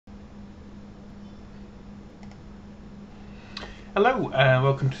Hello,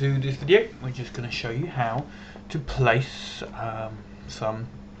 welcome to this video. We're just going to show you how to place some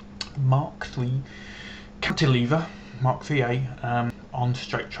Mark III cantilever, Mark IIIA, on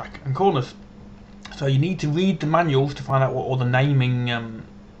straight track and corners. So you need to read the manuals to find out what all the naming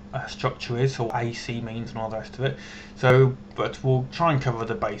structure is, or AC means and all the rest of it. But we'll try and cover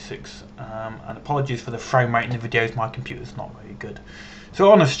the basics. And apologies for the frame rate in the videos, my computer's not very good. So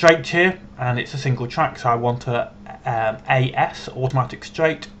on a straight here, and it's a single track, so I want a AS, automatic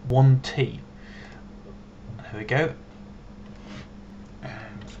straight, 1T. There we go.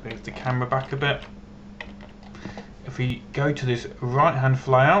 And let's move the camera back a bit. If we go to this right hand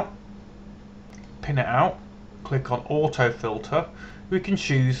flyout, pin it out, click on auto filter, we can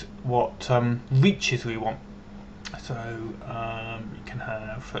choose what reaches we want. So you can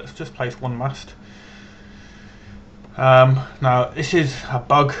have, let's just place one mast. Now this is a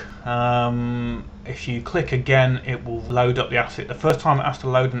bug. If you click again, it will load up the asset. The first time it has to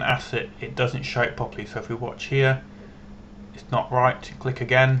load an asset, it doesn't show it properly. So if we watch here, it's not right. Click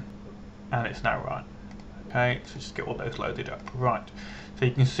again, and it's now right. Okay, so just get all those loaded up. Right, so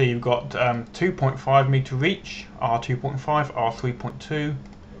you can see you've got 2.5 meter reach, R2.5, R3.2,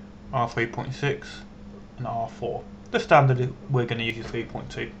 R3.6, and R4. The standard we're going to use is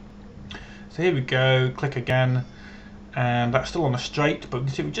 3.2. So here we go. Click again. And that's still on a straight, but you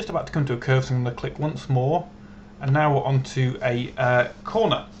can see we're just about to come to a curve, so I'm going to click once more, and now we're onto a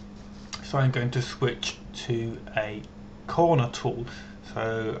corner. So I'm going to switch to a corner tool.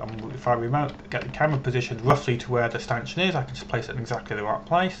 So if I get the camera positioned roughly to where the stanchion is, I can just place it in exactly the right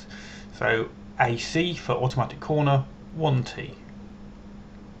place. So AC for automatic corner, 1T.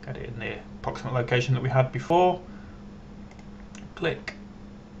 Get it in the approximate location that we had before. Click,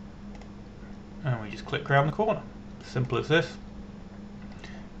 and we just click around the corner. Simple as this.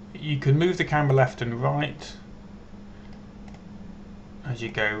 You can move the camera left and right as you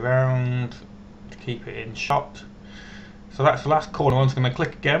go round to keep it in shot. So that's the last corner. I'm just going to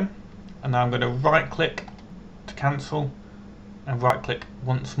click again, and now I'm going to right click to cancel, and right click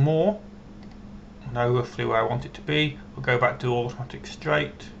once more. I know roughly where I want it to be. We'll go back to automatic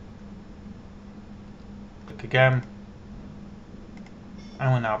straight, click again,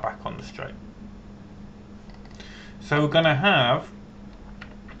 and we're now back on the straight. So we're going to have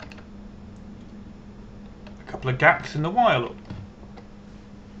a couple of gaps in the wire loop.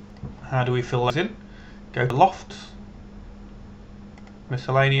 How do we fill those in? Go to lofts,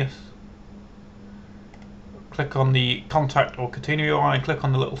 miscellaneous, click on the contact or catenary wire and click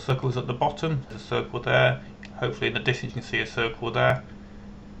on the little circles at the bottom. There's a circle there. Hopefully in the distance you can see a circle there.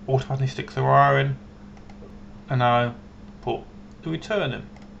 Automatically sticks the wire in, and now put the return in.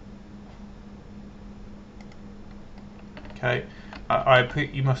 Okay,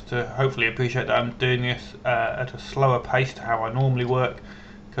 you must hopefully appreciate that I'm doing this at a slower pace to how I normally work,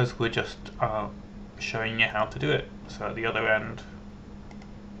 because we're just showing you how to do it. So at the other end,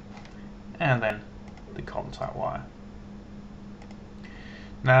 and then the contact wire.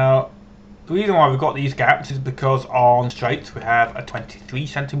 Now, the reason why we've got these gaps is because on straights we have a 23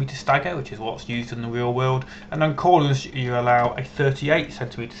 centimeter stagger, which is what's used in the real world, and on corners you allow a 38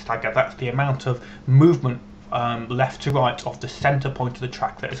 centimeter stagger. That's the amount of movement left to right of the center point of the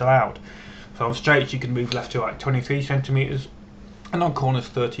track that is allowed. So on straights you can move left to right 23 centimeters, and on corners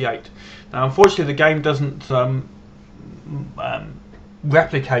 38. Now unfortunately the game doesn't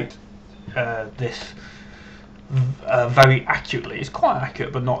replicate this very accurately. It's quite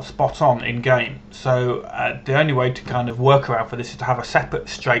accurate but not spot on in game. So the only way to kind of work around for this is to have a separate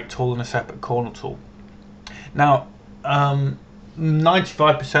straight tool and a separate corner tool. Now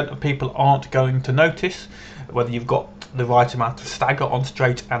 95% of people aren't going to notice whether you've got the right amount of stagger on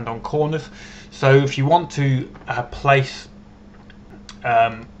straight and on corners. So if you want to place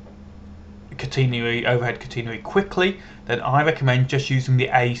overhead catenary quickly, then I recommend just using the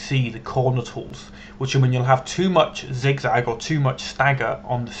AC, the corner tools, which will mean you'll have too much zigzag or too much stagger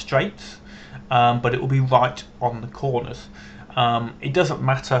on the straights, but it will be right on the corners. It doesn't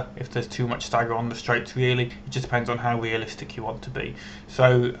matter if there's too much stagger on the straights really, it just depends on how realistic you want to be.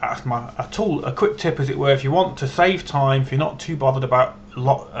 So that's a quick tip as it were. If you want to save time, if you're not too bothered about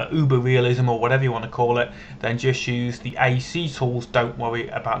uber realism or whatever you want to call it, then just use the AC tools. Don't worry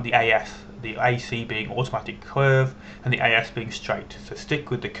about the AS, the AC being automatic curve and the AS being straight. So stick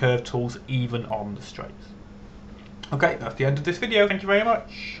with the curve tools even on the straights. Okay, that's the end of this video. Thank you very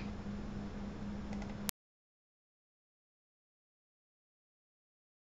much.